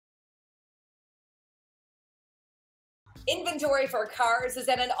Inventory for cars is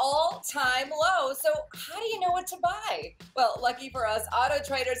at an all-time low. So how do you know what to buy? Well, lucky for us,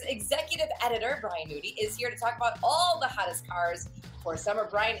 Autotrader's executive editor, Brian Moody, is here to talk about all the hottest cars for summer.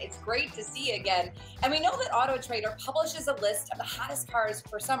 Brian, it's great to see you again. And we know that Autotrader publishes a list of the hottest cars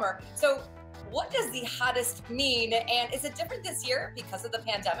for summer. So what does the hottest mean? And is it different this year because of the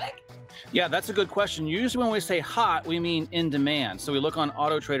pandemic? Yeah, that's a good question. Usually when we say hot, we mean in demand. So we look on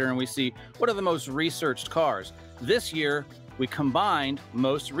AutoTrader and we see what are the most researched cars. This year, we combined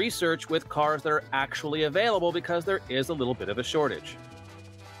most research with cars that are actually available because there is a little bit of a shortage.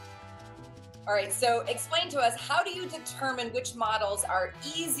 All right, so explain to us, how do you determine which models are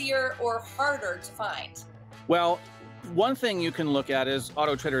easier or harder to find? Well, one thing you can look at is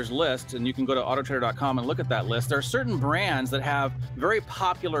AutoTrader's list, and you can go to autotrader.com and look at that list. There are certain brands that have very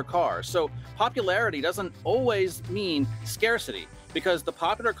popular cars. So popularity doesn't always mean scarcity, because the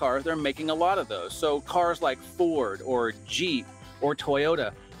popular cars, they're making a lot of those. So cars like Ford or Jeep or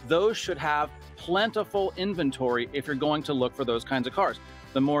Toyota, those should have plentiful inventory if you're going to look for those kinds of cars.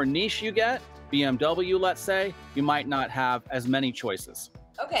 The more niche you get, BMW, let's say, you might not have as many choices.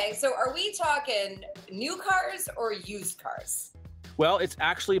 Okay, so are we talking new cars or used cars? Well, it's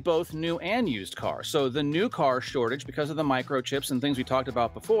actually both new and used cars. So the new car shortage, because of the microchips and things we talked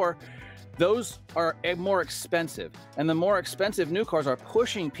about before, those are more expensive. And the more expensive new cars are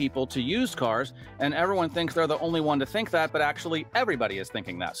pushing people to used cars, and everyone thinks they're the only one to think that, but actually everybody is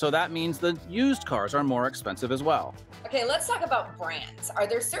thinking that. So that means the used cars are more expensive as well. Okay, let's talk about brands. Are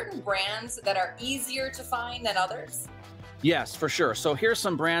there certain brands that are easier to find than others? Yes, for sure. So here's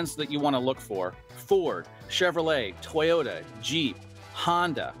some brands that you want to look for: Ford, Chevrolet, Toyota, Jeep,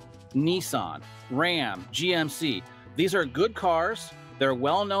 Honda, Nissan, Ram, GMC. These are good cars. They're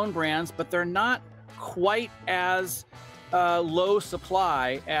well-known brands, but they're not quite as low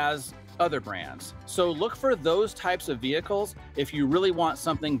supply as other brands. So look for those types of vehicles if you really want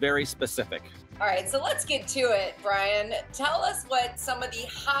something very specific. All right, so let's get to it, Brian. Tell us what some of the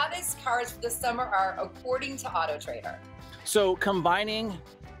hottest cars for the summer are according to Autotrader. So combining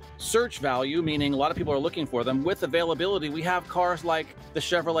search value, meaning a lot of people are looking for them, with availability, we have cars like the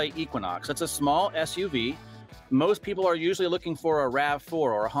Chevrolet Equinox. It's a small SUV. Most people are usually looking for a RAV4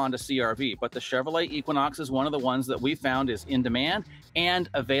 or a Honda CR-V, but the Chevrolet Equinox is one of the ones that we found is in demand and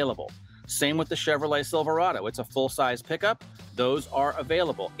available. Same with the Chevrolet Silverado. It's a full-size pickup. Those are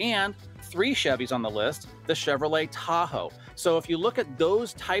available. And 3 Chevys on the list, the Chevrolet Tahoe. So if you look at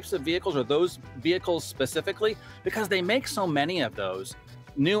those types of vehicles, or those vehicles specifically, because they make so many of those,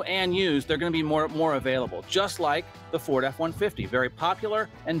 new and used, they're going to be more available, just like the Ford F-150, very popular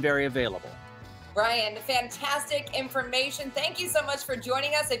and very available. Brian, fantastic information. Thank you so much for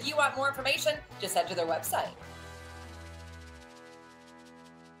joining us. If you want more information, just head to their website.